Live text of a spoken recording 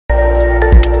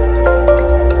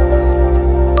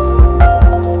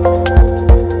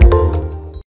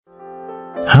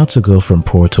How to go from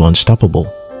poor to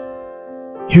unstoppable.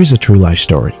 Here's a true life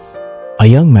story. A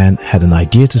young man had an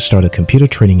idea to start a computer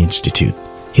training institute.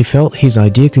 He felt his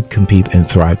idea could compete and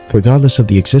thrive regardless of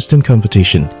the existing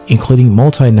competition, including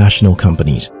multinational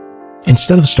companies.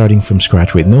 Instead of starting from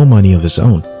scratch with no money of his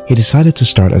own, he decided to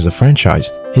start as a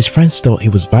franchise. His friends thought he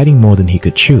was biting more than he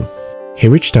could chew. He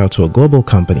reached out to a global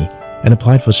company and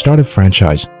applied for startup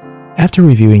franchise. After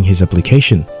reviewing his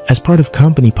application, as part of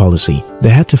company policy, they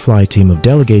had to fly a team of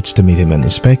delegates to meet him and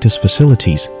inspect his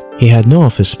facilities. He had no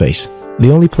office space.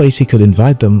 The only place he could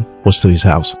invite them was to his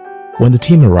house. When the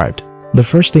team arrived, the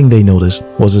first thing they noticed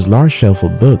was his large shelf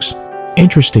of books.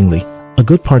 Interestingly, a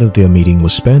good part of their meeting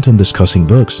was spent on discussing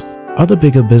books. Other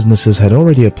bigger businesses had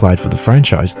already applied for the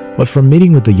franchise, but from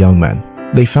meeting with the young man,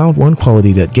 they found one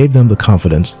quality that gave them the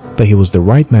confidence that he was the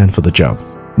right man for the job.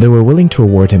 They were willing to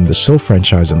award him the sole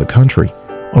franchise in the country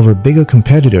over bigger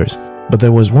competitors, but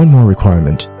there was one more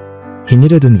requirement. He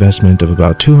needed investment of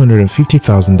about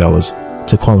 $250,000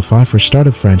 to qualify for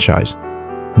startup franchise.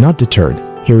 Not deterred,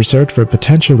 he researched for a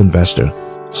potential investor,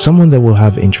 someone that will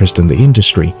have interest in the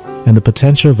industry and the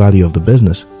potential value of the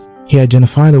business. He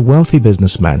identified a wealthy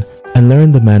businessman and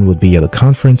learned the man would be at a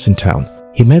conference in town.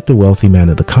 He met the wealthy man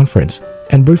at the conference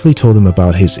and briefly told him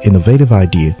about his innovative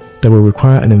idea that will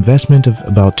require an investment of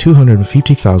about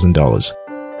 $250,000.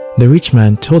 The rich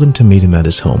man told him to meet him at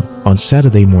his home on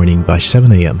Saturday morning by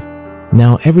 7 a.m.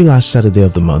 Now, every last Saturday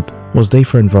of the month was day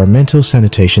for environmental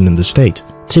sanitation in the state.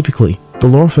 Typically, the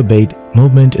law forbade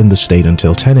movement in the state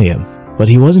until 10 a.m., but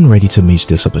he wasn't ready to miss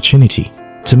this opportunity.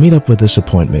 To meet up with this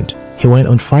appointment, he went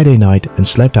on Friday night and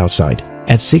slept outside.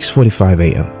 At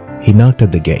 6:45 a.m., he knocked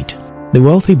at the gate. The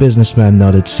wealthy businessman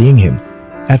nodded, seeing him.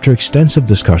 After extensive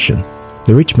discussion,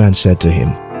 the rich man said to him,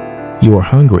 "You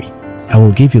are hungry. I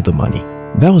will give you the money."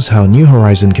 That was how New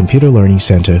Horizon Computer Learning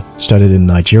Center started in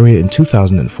Nigeria in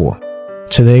 2004.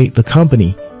 Today, the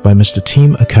company, by Mr.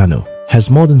 Tim Akano, has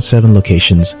more than 7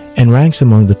 locations and ranks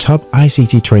among the top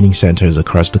ICT training centers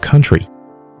across the country.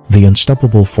 The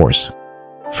unstoppable force.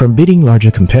 From beating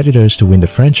larger competitors to win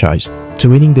the franchise, to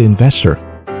winning the investor,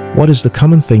 what is the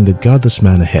common thing that got this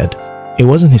man ahead? It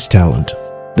wasn't his talent.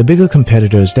 The bigger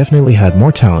competitors definitely had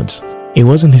more talents. It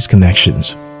wasn't his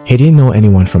connections. He didn't know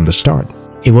anyone from the start.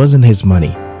 It wasn't his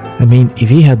money. I mean, if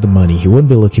he had the money, he wouldn't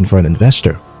be looking for an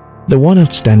investor. The one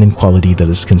outstanding quality that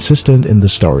is consistent in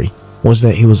the story was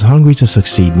that he was hungry to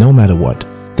succeed no matter what.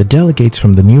 The delegates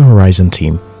from the New Horizon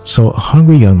team saw a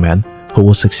hungry young man who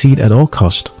will succeed at all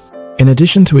cost. In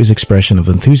addition to his expression of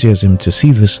enthusiasm to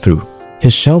see this through,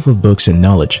 his shelf of books and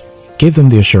knowledge gave them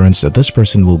the assurance that this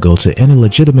person will go to any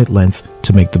legitimate length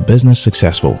to make the business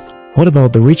successful. What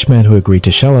about the rich man who agreed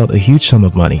to shell out a huge sum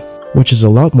of money, which is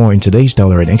a lot more in today's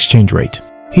dollar and exchange rate?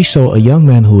 He saw a young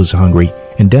man who was hungry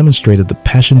and demonstrated the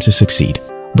passion to succeed.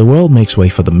 The world makes way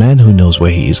for the man who knows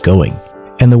where he is going.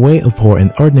 And the way a poor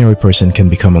and ordinary person can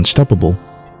become unstoppable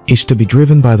is to be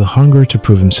driven by the hunger to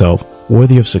prove himself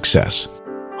worthy of success.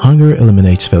 Hunger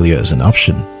eliminates failure as an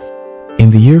option. In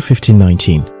the year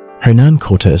 1519, Hernan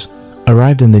Cortes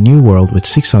arrived in the New World with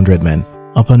 600 men.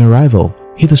 Upon arrival,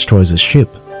 he destroys his ship.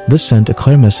 This sent a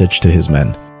clear message to his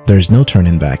men: there is no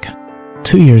turning back.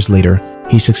 2 years later,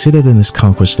 he succeeded in his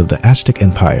conquest of the Aztec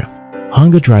Empire.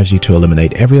 Hunger drives you to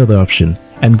eliminate every other option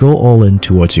and go all in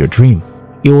towards your dream.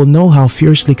 You will know how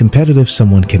fiercely competitive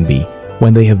someone can be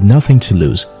when they have nothing to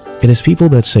lose. It is people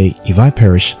that say, "If I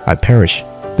perish, I perish,"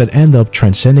 that end up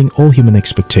transcending all human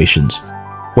expectations.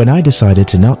 When I decided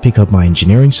to not pick up my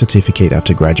engineering certificate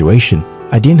after graduation,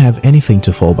 I didn't have anything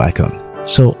to fall back on.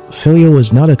 So failure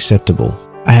was not acceptable.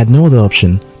 I had no other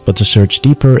option but to search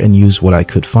deeper and use what I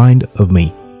could find of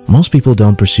me. Most people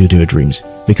don't pursue their dreams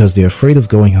because they're afraid of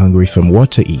going hungry from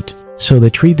what to eat. So they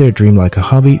treat their dream like a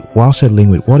hobby while settling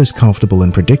with what is comfortable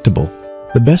and predictable.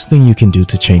 The best thing you can do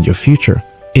to change your future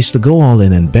is to go all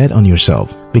in and bet on yourself,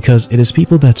 because it is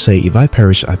people that say, "If I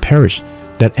perish, I perish,"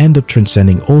 that end up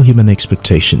transcending all human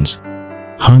expectations.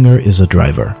 Hunger is a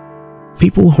driver.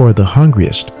 People who are the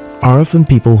hungriest are often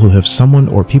people who have someone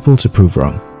or people to prove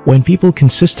wrong. When people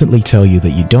consistently tell you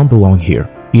that you don't belong here,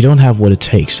 you don't have what it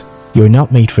takes, you're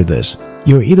not made for this,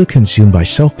 you're either consumed by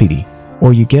self-pity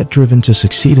or you get driven to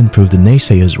succeed and prove the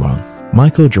naysayers wrong.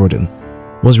 Michael Jordan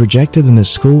was rejected in his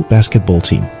school basketball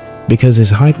team because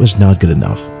his height was not good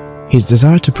enough. His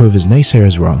desire to prove his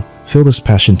naysayers wrong fueled his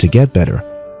passion to get better.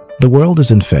 The world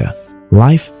isn't fair.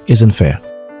 Life isn't fair.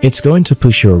 It's going to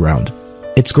push you around.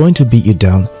 It's going to beat you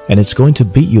down, and it's going to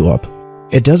beat you up.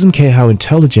 It doesn't care how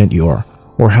intelligent you are,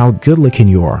 or how good looking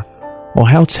you are, or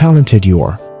how talented you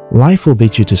are. Life will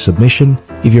beat you to submission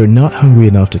if you're not hungry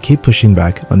enough to keep pushing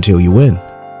back until you win.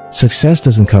 Success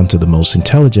doesn't come to the most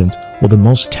intelligent or the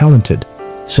most talented.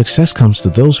 Success comes to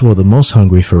those who are the most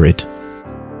hungry for it.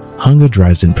 Hunger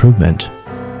drives improvement.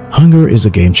 Hunger is a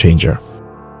game changer.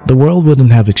 The world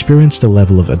wouldn't have experienced the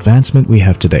level of advancement we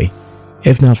have today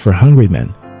if not for hungry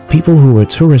men, people who were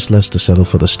too restless to settle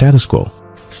for the status quo.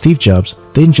 Steve Jobs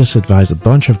didn't just advise a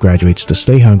bunch of graduates to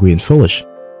stay hungry and foolish.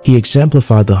 He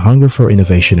exemplified the hunger for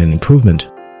innovation and improvement.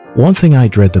 One thing I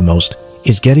dread the most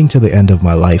is getting to the end of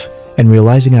my life and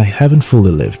realizing I haven't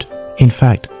fully lived. In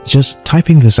fact, just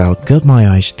typing this out got my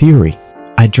eyes teary.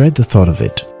 I dread the thought of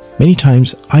it. Many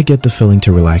times, I get the feeling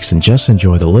to relax and just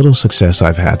enjoy the little success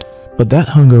I've had, but that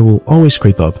hunger will always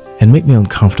creep up and make me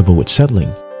uncomfortable with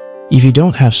settling. If you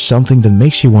don't have something that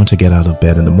makes you want to get out of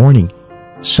bed in the morning,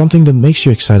 something that makes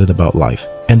you excited about life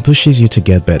and pushes you to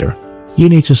get better, you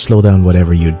need to slow down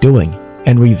whatever you're doing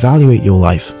and reevaluate your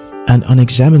life. An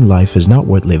unexamined life is not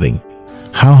worth living.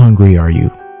 How hungry are you?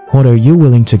 What are you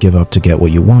willing to give up to get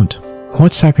what you want?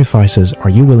 What sacrifices are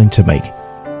you willing to make?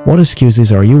 What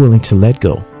excuses are you willing to let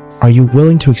go? Are you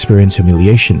willing to experience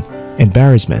humiliation,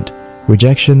 embarrassment,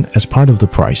 rejection as part of the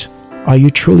price? Are you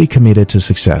truly committed to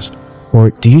success? Or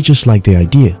do you just like the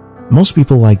idea? Most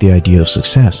people like the idea of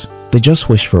success. They just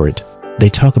wish for it. They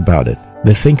talk about it.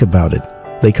 They think about it.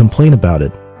 They complain about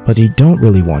it. But they don't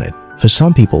really want it. For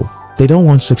some people, they don't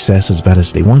want success as bad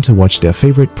as they want to watch their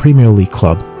favorite Premier League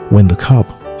club win the cup.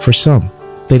 For some,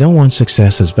 they don't want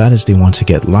success as bad as they want to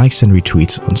get likes and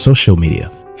retweets on social media.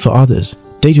 For others,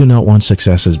 they do not want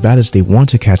success as bad as they want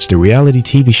to catch the reality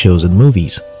TV shows and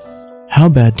movies. How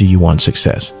bad do you want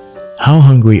success? How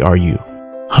hungry are you?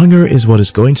 Hunger is what is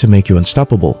going to make you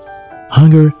unstoppable.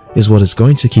 Hunger is what is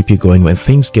going to keep you going when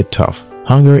things get tough.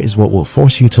 Hunger is what will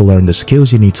force you to learn the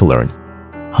skills you need to learn.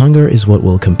 Hunger is what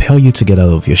will compel you to get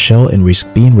out of your shell and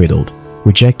risk being riddled,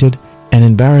 rejected, and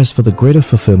embarrassed for the greater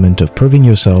fulfillment of proving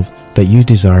yourself that you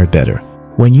desire better.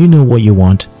 When you know what you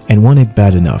want and want it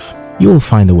bad enough, you will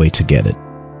find a way to get it.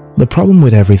 The problem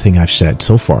with everything I've said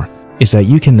so far is that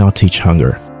you cannot teach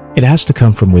hunger. It has to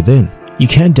come from within. You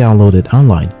can't download it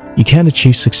online. You can't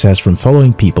achieve success from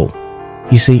following people.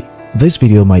 You see, this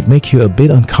video might make you a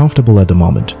bit uncomfortable at the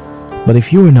moment, but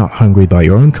if you are not hungry by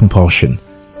your own compulsion,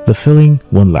 the feeling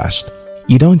won't last.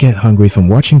 You don't get hungry from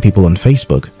watching people on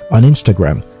Facebook, on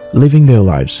Instagram, living their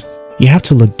lives. You have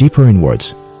to look deeper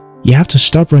inwards. You have to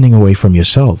stop running away from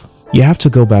yourself. You have to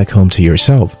go back home to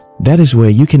yourself. That is where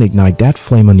you can ignite that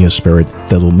flame on your spirit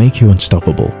that will make you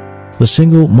unstoppable. The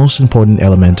single most important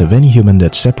element of any human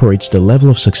that separates the level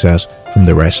of success from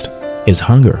the rest is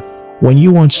hunger. When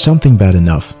you want something bad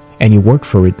enough, and you work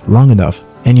for it long enough,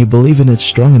 and you believe in it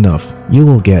strong enough, you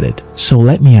will get it. So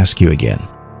let me ask you again,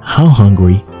 how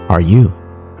hungry are you?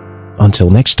 Until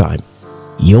next time,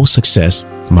 your success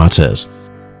matters.